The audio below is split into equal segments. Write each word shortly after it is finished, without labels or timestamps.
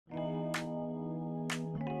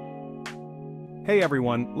Hey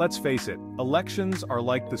everyone, let's face it, elections are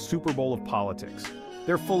like the Super Bowl of politics.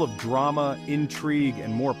 They're full of drama, intrigue,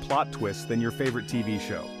 and more plot twists than your favorite TV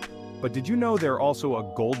show. But did you know they're also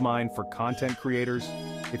a goldmine for content creators?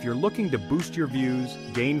 If you're looking to boost your views,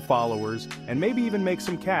 gain followers, and maybe even make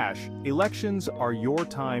some cash, elections are your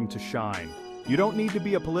time to shine. You don't need to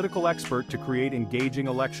be a political expert to create engaging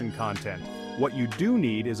election content. What you do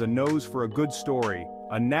need is a nose for a good story,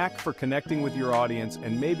 a knack for connecting with your audience,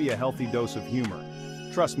 and maybe a healthy dose of humor.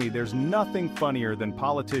 Trust me, there's nothing funnier than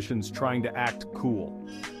politicians trying to act cool.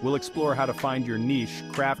 We'll explore how to find your niche,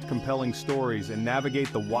 craft compelling stories, and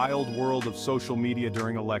navigate the wild world of social media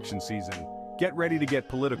during election season. Get ready to get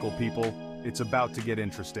political, people. It's about to get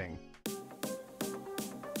interesting.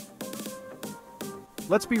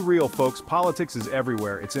 Let's be real, folks, politics is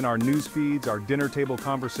everywhere. It's in our news feeds, our dinner table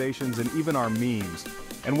conversations, and even our memes.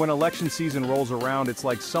 And when election season rolls around, it's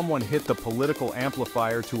like someone hit the political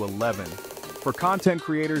amplifier to 11. For content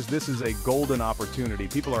creators, this is a golden opportunity.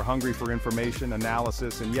 People are hungry for information,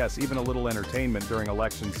 analysis, and yes, even a little entertainment during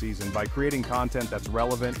election season. By creating content that's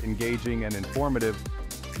relevant, engaging, and informative,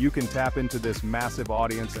 you can tap into this massive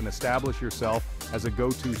audience and establish yourself as a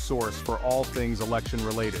go-to source for all things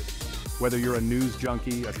election-related. Whether you're a news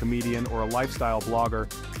junkie, a comedian, or a lifestyle blogger,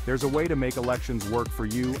 there's a way to make elections work for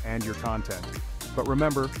you and your content. But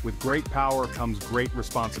remember, with great power comes great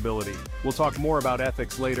responsibility. We'll talk more about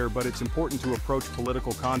ethics later, but it's important to approach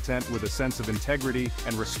political content with a sense of integrity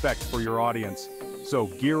and respect for your audience. So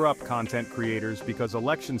gear up, content creators, because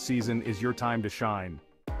election season is your time to shine.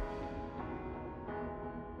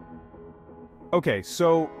 Okay,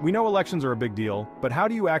 so we know elections are a big deal, but how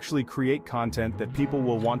do you actually create content that people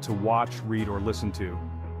will want to watch, read, or listen to?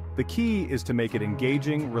 The key is to make it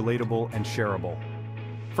engaging, relatable, and shareable.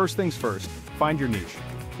 First things first, find your niche.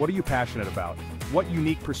 What are you passionate about? What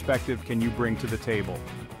unique perspective can you bring to the table?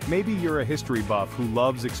 Maybe you're a history buff who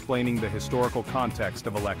loves explaining the historical context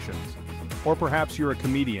of elections. Or perhaps you're a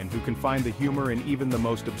comedian who can find the humor in even the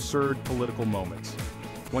most absurd political moments.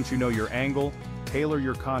 Once you know your angle, tailor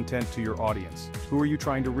your content to your audience. Who are you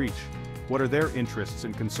trying to reach? What are their interests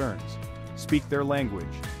and concerns? Speak their language,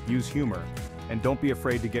 use humor, and don't be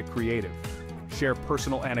afraid to get creative. Share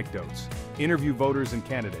personal anecdotes, interview voters and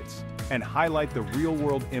candidates, and highlight the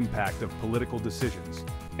real-world impact of political decisions.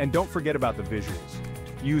 And don't forget about the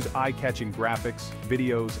visuals. Use eye-catching graphics,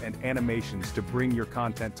 videos, and animations to bring your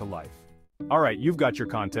content to life. Alright, you've got your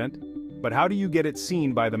content, but how do you get it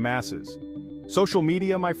seen by the masses? Social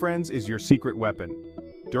media, my friends, is your secret weapon.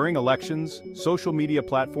 During elections, social media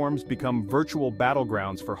platforms become virtual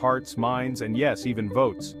battlegrounds for hearts, minds, and yes, even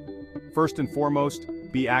votes. First and foremost,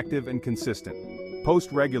 be active and consistent.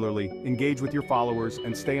 Post regularly, engage with your followers,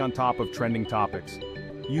 and stay on top of trending topics.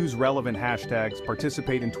 Use relevant hashtags,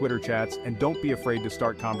 participate in Twitter chats, and don't be afraid to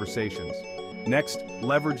start conversations. Next,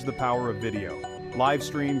 leverage the power of video. Live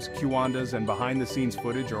streams, Q&As, and behind-the-scenes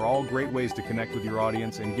footage are all great ways to connect with your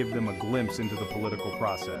audience and give them a glimpse into the political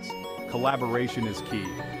process. Collaboration is key.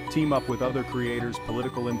 Team up with other creators,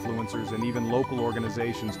 political influencers, and even local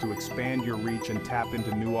organizations to expand your reach and tap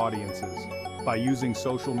into new audiences. By using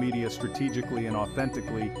social media strategically and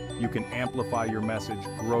authentically, you can amplify your message,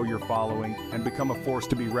 grow your following, and become a force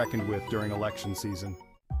to be reckoned with during election season.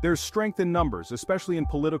 There's strength in numbers, especially in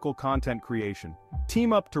political content creation.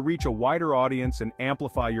 Team up to reach a wider audience and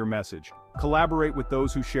amplify your message. Collaborate with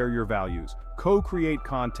those who share your values. Co-create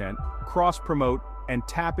content, cross-promote, and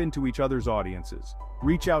tap into each other's audiences.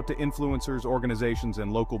 Reach out to influencers, organizations,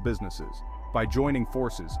 and local businesses. By joining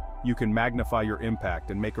forces, you can magnify your impact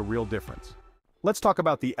and make a real difference. Let's talk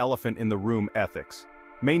about the elephant in the room: ethics.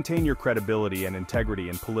 Maintain your credibility and integrity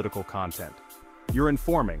in political content. You're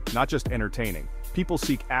informing, not just entertaining. People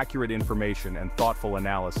seek accurate information and thoughtful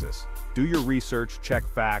analysis. Do your research, check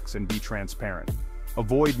facts, and be transparent.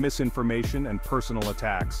 Avoid misinformation and personal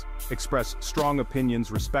attacks. Express strong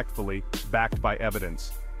opinions respectfully, backed by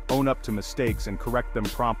evidence. Own up to mistakes and correct them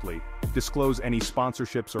promptly. Disclose any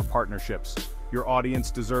sponsorships or partnerships. Your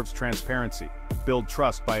audience deserves transparency. Build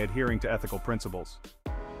trust by adhering to ethical principles.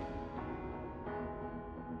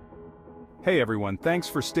 Hey everyone, thanks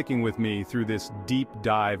for sticking with me through this deep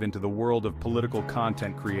dive into the world of political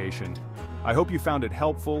content creation. I hope you found it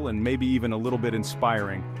helpful and maybe even a little bit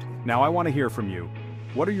inspiring. Now I want to hear from you.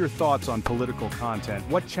 What are your thoughts on political content?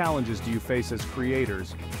 What challenges do you face as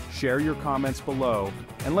creators? Share your comments below,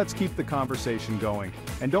 and let's keep the conversation going.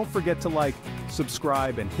 And don't forget to like,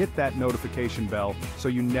 subscribe, and hit that notification bell so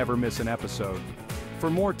you never miss an episode. For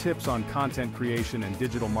more tips on content creation and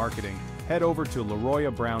digital marketing, head over to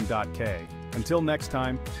leroyabrown.k. Until next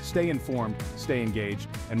time, stay informed, stay engaged,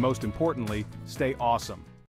 and most importantly, stay awesome.